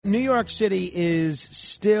New York City is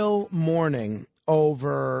still mourning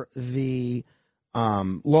over the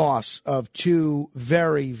loss of two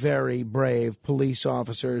very, very brave police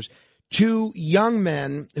officers, two young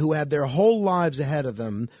men who had their whole lives ahead of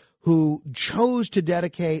them, who chose to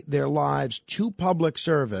dedicate their lives to public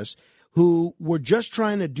service, who were just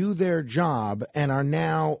trying to do their job and are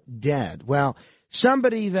now dead. Well,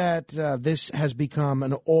 somebody that this has become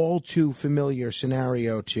an all too familiar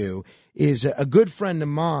scenario to is a good friend of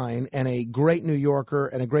mine and a great New Yorker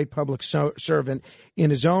and a great public servant in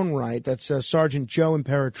his own right. That's Sergeant Joe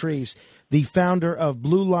Imperatrice, the founder of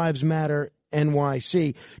Blue Lives Matter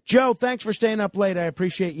NYC. Joe, thanks for staying up late. I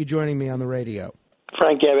appreciate you joining me on the radio.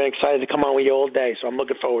 Frank, I've been excited to come on with you all day, so I'm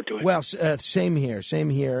looking forward to it. Well, same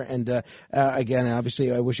here. And again,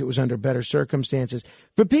 obviously, I wish it was under better circumstances.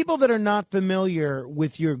 For people that are not familiar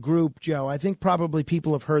with your group, Joe, I think probably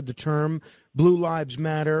people have heard the term Blue Lives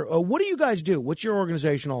Matter. What do you guys do? What's your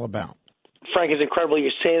organization all about? Frank, it's incredible you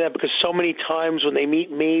say that because so many times when they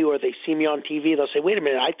meet me or they see me on TV, they'll say, wait a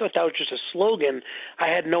minute, I thought that was just a slogan. I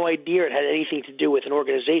had no idea it had anything to do with an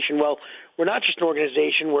organization. Well, we're not just an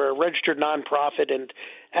organization. We're a registered nonprofit. And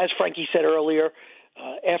as Frankie said earlier,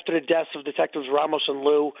 after the deaths of Detectives Ramos and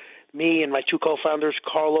Lou, me and my two co-founders,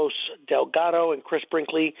 Carlos Delgado and Chris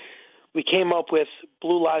Brinkley, we came up with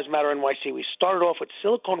Blue Lives Matter NYC. We started off with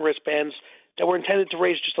silicone wristbands that were intended to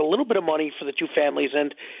raise just a little bit of money for the two families,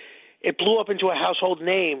 and it blew up into a household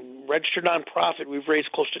name, registered nonprofit. We've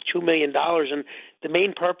raised close to $2 million, and the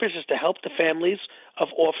main purpose is to help the families of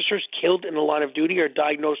officers killed in the line of duty or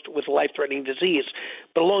diagnosed with life-threatening disease.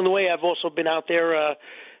 But along the way, I've also been out there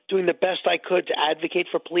doing the best I could to advocate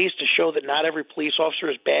for police, to show that not every police officer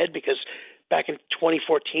is bad, because back in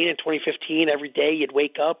 2014 and 2015, every day you'd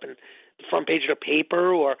wake up and the front page of the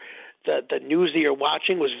paper or the news that you're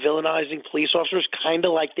watching was villainizing police officers, kind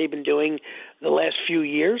of like they've been doing the last few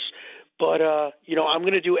years. But, I'm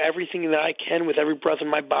going to do everything that I can with every breath in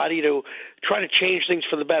my body to try to change things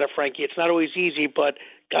for the better, Frankie. It's not always easy, but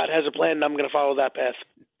God has a plan, and I'm going to follow that path.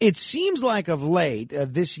 It seems like of late,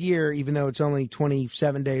 this year, even though it's only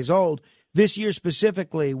 27 days old, this year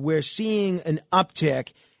specifically, we're seeing an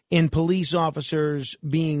uptick in police officers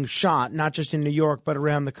being shot, not just in New York, but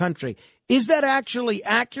around the country. Is that actually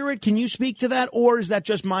accurate? Can you speak to that? Or is that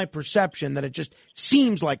just my perception that it just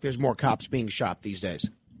seems like there's more cops being shot these days?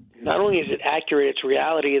 Not only is it accurate, it's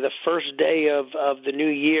reality. The first day of the new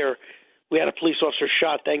year, we had a police officer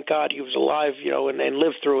shot. Thank God he was alive, and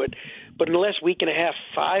lived through it. But in the last week and a half,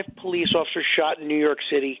 5 police officers shot in New York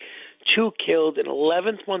City, 2 killed, an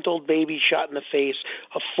 11-month-old baby shot in the face,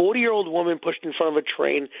 a 40-year-old woman pushed in front of a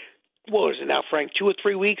train. What was it now, Frank, 2 or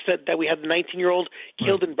 3 weeks that we had the 19-year-old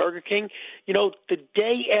killed in Burger King? The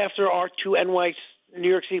day after our 2 New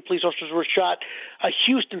York City police officers were shot, a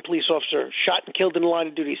Houston police officer shot and killed in the line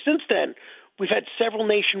of duty. Since then, we've had several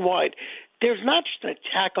nationwide. There's not just an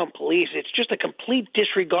attack on police. It's just a complete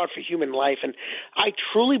disregard for human life. And I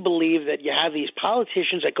truly believe that you have these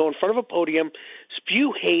politicians that go in front of a podium,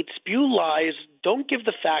 spew hate, spew lies, don't give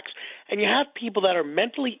the facts, and you have people that are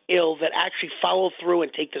mentally ill that actually follow through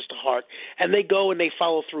and take this to heart. And they go and they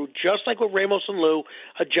follow through, just like with Ramos and Lou.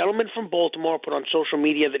 A gentleman from Baltimore put on social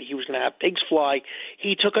media that he was going to have pigs fly.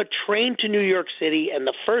 He took a train to New York City, and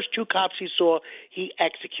the first 2 cops he saw, he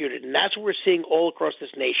executed. And that's what we're seeing all across this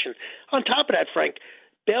nation. On top of that, Frank,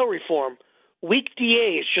 bail reform. Weak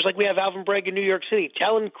DAs, just like we have Alvin Bragg in New York City,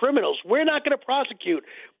 telling criminals, we're not going to prosecute.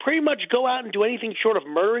 Pretty much go out and do anything short of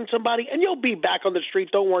murdering somebody, and you'll be back on the street.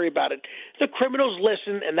 Don't worry about it. The criminals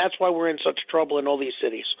listen, and that's why we're in such trouble in all these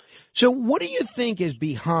cities. So what do you think is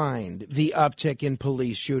behind the uptick in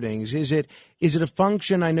police shootings? Is it a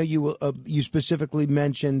function? I know you specifically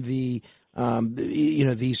mentioned these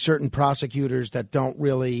certain prosecutors that don't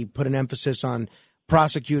really put an emphasis on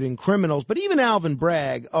prosecuting criminals. But even Alvin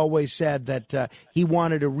Bragg always said that he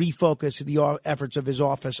wanted to refocus the efforts of his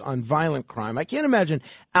office on violent crime. I can't imagine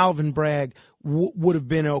Alvin Bragg would have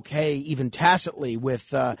been okay, even tacitly,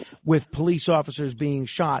 with police officers being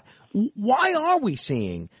shot. Why are we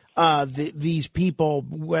seeing these people,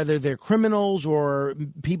 whether they're criminals or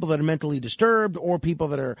people that are mentally disturbed or people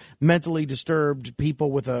that are mentally disturbed,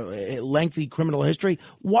 people with a lengthy criminal history,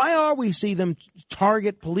 why are we seeing them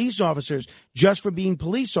target police officers just for being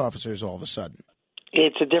police officers all of a sudden?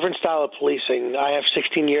 It's a different style of policing. I have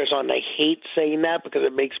 16 years on. I hate saying that because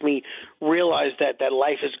it makes me realize that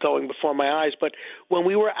life is going before my eyes. But when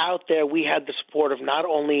we were out there, we had the support of not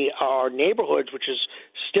only our neighborhoods, which is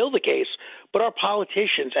still the case, but our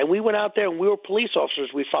politicians. And we went out there and we were police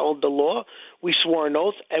officers. We followed the law. We swore an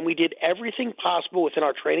oath, and we did everything possible within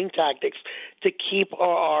our training tactics to keep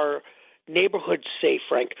our neighborhoods safe,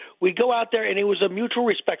 Frank. We'd go out there, and it was a mutual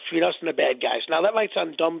respect between us and the bad guys. Now, that might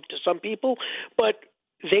sound dumb to some people, but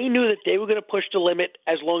they knew that they were going to push the limit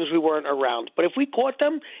as long as we weren't around. But if we caught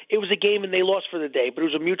them, it was a game and they lost for the day. But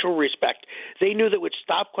it was a mutual respect. They knew that we'd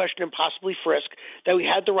stop, question, and possibly frisk, that we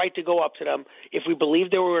had the right to go up to them if we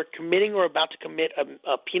believed they were committing or about to commit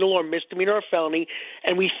a penal or misdemeanor or felony,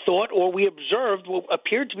 and we thought or we observed what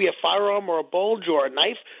appeared to be a firearm or a bulge or a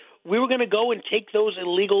knife. We were going to go and take those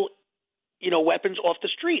illegal weapons off the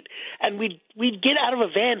street. And we'd get out of a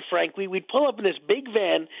van, Frank. We'd pull up in this big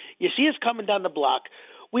van. You see us coming down the block.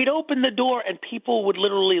 We'd open the door, and people would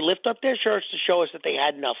literally lift up their shirts to show us that they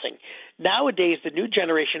had nothing. Nowadays, the new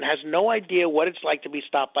generation has no idea what it's like to be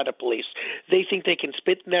stopped by the police. They think they can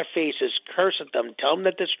spit in their faces, curse at them, tell them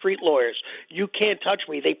that they're street lawyers. You can't touch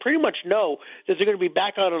me. They pretty much know that they're going to be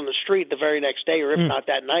back out on the street the very next day, or if not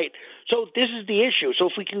that night. So this is the issue. So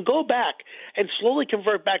if we can go back and slowly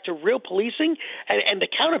convert back to real policing and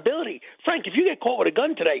accountability, Frank, if you get caught with a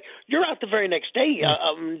gun today, you're out the very next day.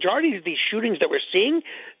 Majority of these shootings that we're seeing,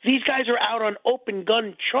 these guys are out on open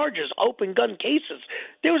gun charges, open gun cases.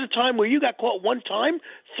 There was a time where you got caught one time,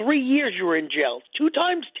 3 years you were in jail. 2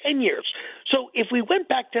 times, 10 years. So if we went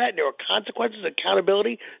back to that and there were consequences,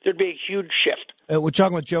 accountability, there'd be a huge shift. We're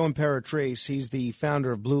talking with Joe Imperatrice. He's the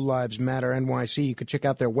founder of Blue Lives Matter NYC. You could check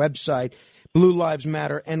out their website,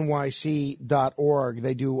 bluelivesmatternyc.org.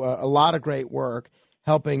 They do a lot of great work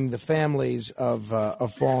helping the families of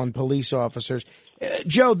fallen police officers.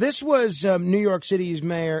 Joe, this was New York City's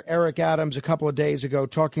Mayor Eric Adams a couple of days ago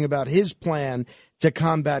talking about his plan to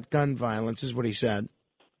combat gun violence, is what he said.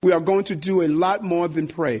 We are going to do a lot more than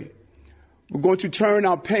pray. We're going to turn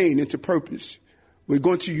our pain into purpose. We're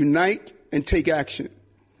going to unite and take action.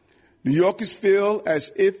 New Yorkers feel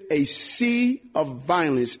as if a sea of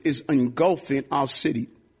violence is engulfing our city.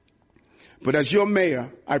 But as your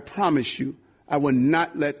mayor, I promise you, I will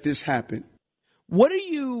not let this happen.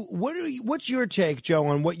 What's your take, Joe,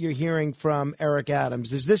 on what you're hearing from Eric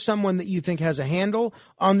Adams? Is this someone that you think has a handle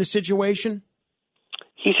on the situation?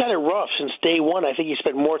 He's had it rough since day one. I think he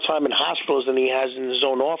spent more time in hospitals than he has in his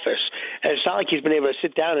own office. And it's not like he's been able to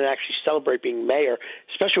sit down and actually celebrate being mayor,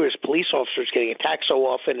 especially with his police officers getting attacked so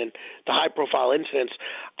often and the high-profile incidents.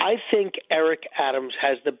 I think Eric Adams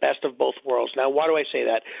has the best of both worlds. Now, why do I say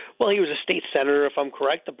that? Well, he was a state senator, if I'm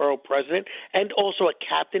correct, the borough president, and also a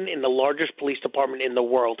captain in the largest police department in the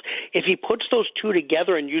world. If he puts those two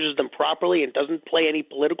together and uses them properly and doesn't play any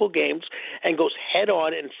political games and goes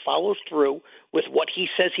head-on and follows through with what he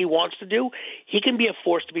says he wants to do, he can be a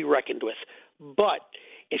force to be reckoned with. But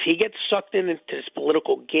if he gets sucked into this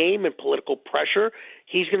political game and political pressure,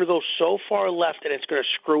 he's going to go so far left and it's going to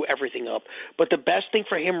screw everything up. But the best thing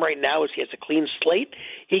for him right now is he has a clean slate.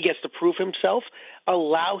 He gets to prove himself.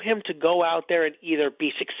 Allow him to go out there and either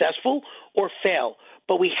be successful or fail.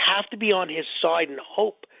 But we have to be on his side and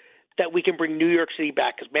hope that we can bring New York City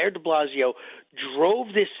back, because Mayor de Blasio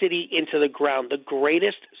drove this city into the ground, the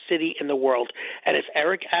greatest city in the world. And if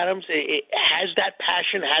Eric Adams has that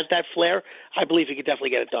passion, has that flair, I believe he could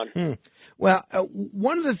definitely get it done. Well,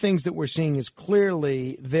 one of the things that we're seeing is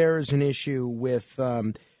clearly there's an issue with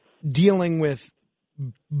dealing with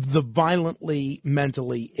the violently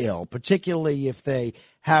mentally ill, particularly if they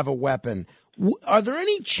have a weapon. Are there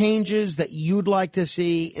any changes that you'd like to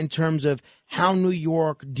see in terms of how New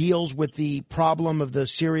York deals with the problem of the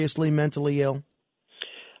seriously mentally ill?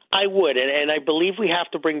 I would, and I believe we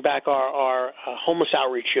have to bring back our homeless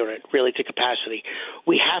outreach unit really to capacity.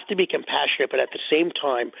 We have to be compassionate, but at the same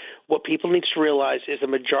time, what people need to realize is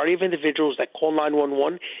the majority of individuals that call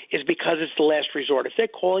 911 is because it's the last resort. If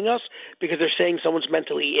they're calling us because they're saying someone's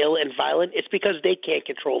mentally ill and violent, it's because they can't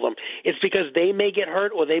control them. It's because they may get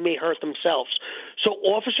hurt or they may hurt themselves. So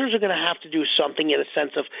officers are going to have to do something in a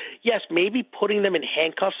sense of, yes, maybe putting them in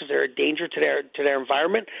handcuffs if they're a danger to their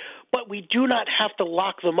environment, but we do not have to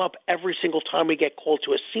lock them up every single time we get called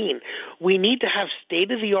to a scene. We need to have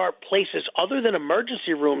state-of-the-art places other than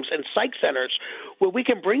emergency rooms and psych centers where we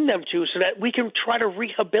can bring them to so that we can try to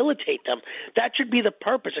rehabilitate them. That should be the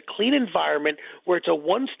purpose, a clean environment where it's a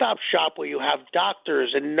one-stop shop where you have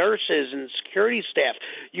doctors and nurses and security staff.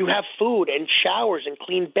 You have food and showers and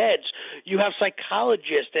clean beds. You have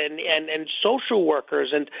psychologists and social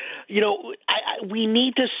workers. And, we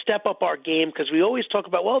need to step up our game because we always talk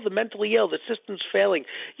about, well, the mentally ill, the system's failing.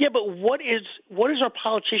 Yeah, but what is our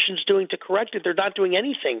politicians doing to correct it? They're not doing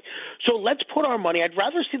anything. So let's put our money. I'd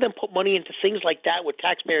rather see them put money into things like that with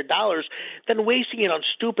taxpayer dollars than wasting it on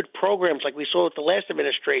stupid programs like we saw with the last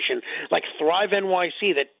administration, like Thrive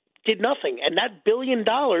NYC, that did nothing. And that $1 billion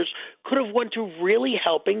could have went to really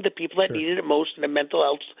helping the people that needed it most in a mental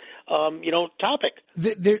health, topic.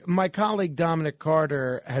 My colleague Dominic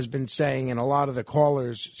Carter has been saying, and a lot of the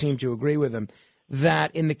callers seem to agree with him,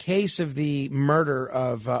 that in the case of the murder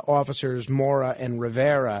of officers Mora and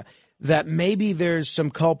Rivera, that maybe there's some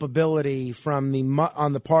culpability from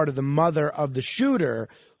on the part of the mother of the shooter,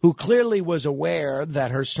 who clearly was aware that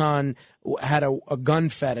her son had a gun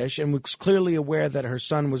fetish and was clearly aware that her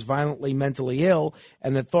son was violently mentally ill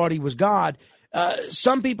and that thought he was God.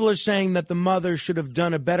 Some people are saying that the mother should have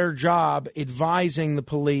done a better job advising the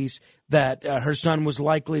police that her son was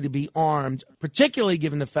likely to be armed, particularly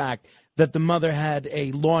given the fact that the mother had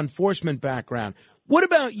a law enforcement background. What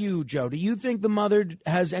about you, Joe? Do you think the mother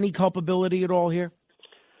has any culpability at all here?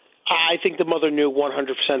 I think the mother knew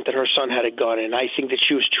 100% that her son had a gun, and I think that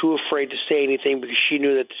she was too afraid to say anything because she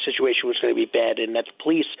knew that the situation was going to be bad and that the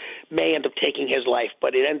police may end up taking his life.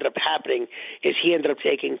 But it ended up happening is he ended up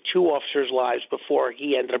taking 2 officers' lives before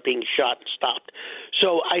he ended up being shot and stopped.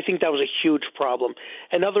 So I think that was a huge problem.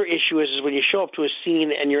 Another issue is when you show up to a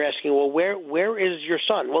scene and you're asking, well, where is your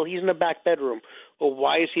son? Well, he's in the back bedroom. Well,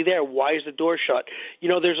 why is he there? Why is the door shut?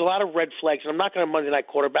 There's a lot of red flags, and I'm not going to Monday Night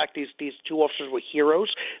Quarterback. These 2 officers were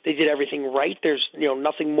heroes. They did everything right. There's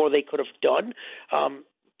nothing more they could have done.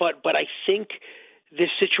 But I think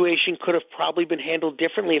this situation could have probably been handled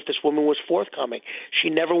differently if this woman was forthcoming.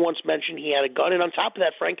 She never once mentioned he had a gun, and on top of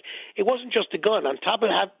that, Frank, it wasn't just a gun. On top of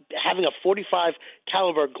having a .45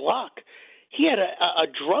 caliber Glock, he had a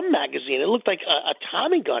drum magazine. It looked like a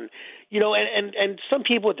Tommy gun. And some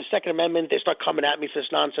people with the Second Amendment, they start coming at me for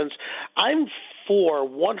this nonsense. I'm for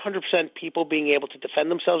 100% people being able to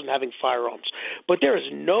defend themselves and having firearms. But there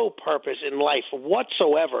is no purpose in life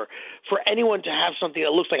whatsoever for anyone to have something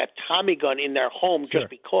that looks like a Tommy gun in their home just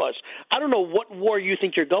because. I don't know what war you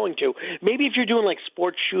think you're going to. Maybe if you're doing like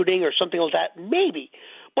sports shooting or something like that, maybe.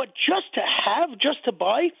 But just to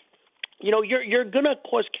buy, you're going to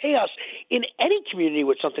cause chaos in any community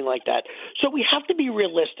with something like that. So we have to be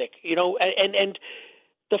realistic, and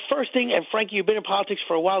the first thing, and Frankie, you've been in politics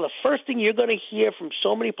for a while, the first thing you're going to hear from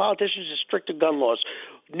so many politicians is stricter gun laws.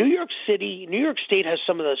 New York State has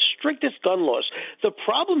some of the strictest gun laws. The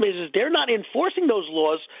problem is they're not enforcing those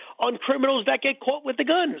laws on criminals that get caught with the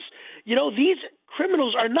guns. These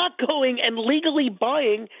criminals are not going and legally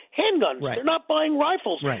buying handguns. Right. They're not buying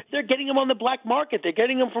rifles. Right. They're getting them on the black market. They're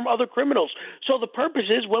getting them from other criminals. So the purpose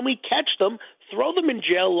is when we catch them, throw them in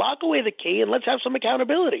jail, lock away the key, and let's have some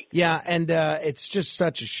accountability. Yeah, and it's just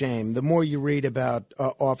such a shame. The more you read about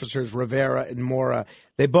officers Rivera and Mora,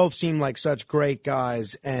 they both seem like such great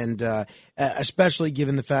guys, and especially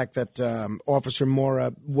given the fact that Officer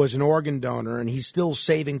Mora was an organ donor and he's still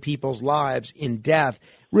saving people's lives in death,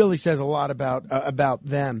 really says a lot about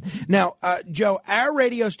them. Now, Joe, our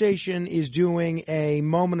radio station is doing a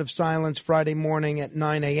moment of silence Friday morning at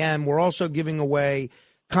 9 a.m. We're also giving away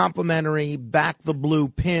complimentary Back the Blue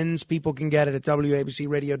pins. People can get it at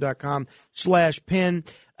wabcradio.com/pin.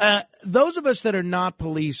 Those of us that are not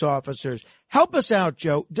police officers, help us out,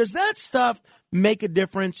 Joe. Does that stuff make a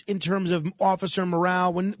difference in terms of officer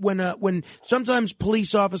morale? When sometimes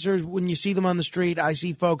police officers, when you see them on the street, I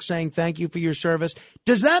see folks saying thank you for your service.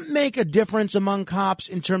 Does that make a difference among cops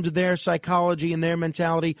in terms of their psychology and their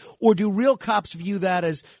mentality, or do real cops view that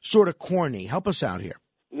as sort of corny? Help us out here.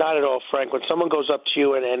 Not at all, Frank. When someone goes up to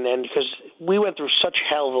you and because we went through such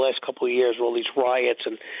hell the last couple of years with all these riots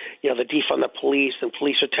and, the defund the police and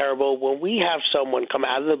police are terrible. When we have someone come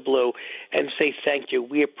out of the blue and say, thank you,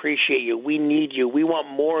 we appreciate you, we need you, we want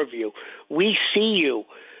more of you, we see you,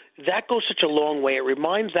 that goes such a long way. It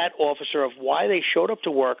reminds that officer of why they showed up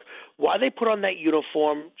to work, why they put on that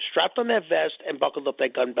uniform, strapped on that vest, and buckled up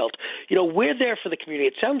that gun belt. We're there for the community.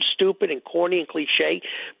 It sounds stupid and corny and cliche,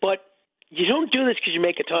 but you don't do this because you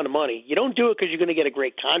make a ton of money. You don't do it because you're going to get a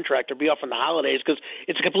great contract or be off on the holidays, because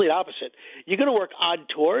it's the complete opposite. You're going to work odd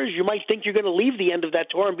tours. You might think you're going to leave the end of that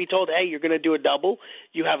tour and be told, hey, you're going to do a double.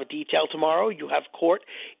 You have a detail tomorrow. You have court.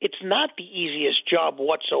 It's not the easiest job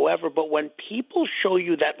whatsoever, but when people show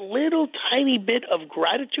you that little tiny bit of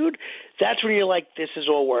gratitude, that's when you're like, this is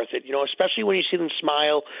all worth it, especially when you see them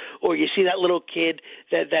smile or you see that little kid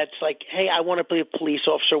that's like, hey, I want to be a police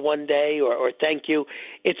officer one day or thank you.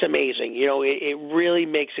 It's amazing. It really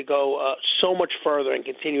makes it go so much further and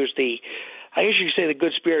continues I guess you could say the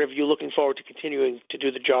good spirit of you looking forward to continuing to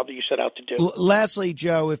do the job that you set out to do. Lastly,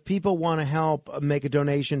 Joe, if people want to help make a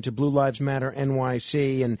donation to Blue Lives Matter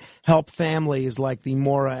NYC and help families like the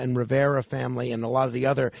Mora and Rivera family and a lot of the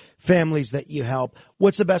other families that you help,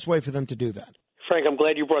 what's the best way for them to do that? Frank, I'm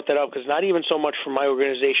glad you brought that up because not even so much for my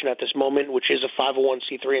organization at this moment, which is a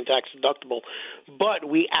 501c3 and tax deductible, but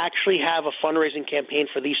we actually have a fundraising campaign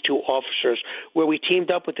for these two officers where we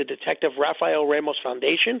teamed up with the Detective Rafael Ramos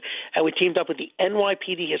Foundation and we teamed up with the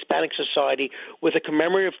NYPD Hispanic Society with a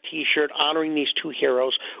commemorative T-shirt honoring these two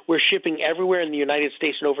heroes. We're shipping everywhere in the United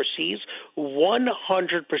States and overseas. 100%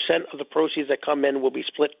 of the proceeds that come in will be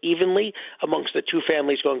split evenly amongst the two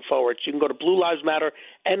families going forward. So you can go to Blue Lives Matter,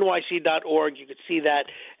 NYC.org. You could see that,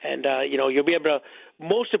 and you'll be able to.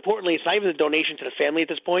 Most importantly, it's not even a donation to the family at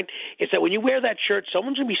this point. It's that when you wear that shirt,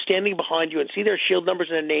 someone's going to be standing behind you and see their shield numbers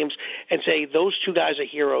and their names and say, those two guys are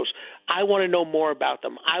heroes. I want to know more about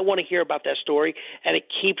them. I want to hear about that story, and it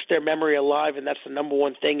keeps their memory alive, and that's the number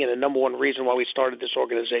one thing and the number one reason why we started this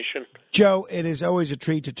organization. Joe, it is always a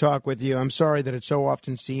treat to talk with you. I'm sorry that it so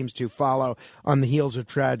often seems to follow on the heels of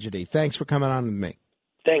tragedy. Thanks for coming on with me.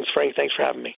 Thanks, Frank. Thanks for having me.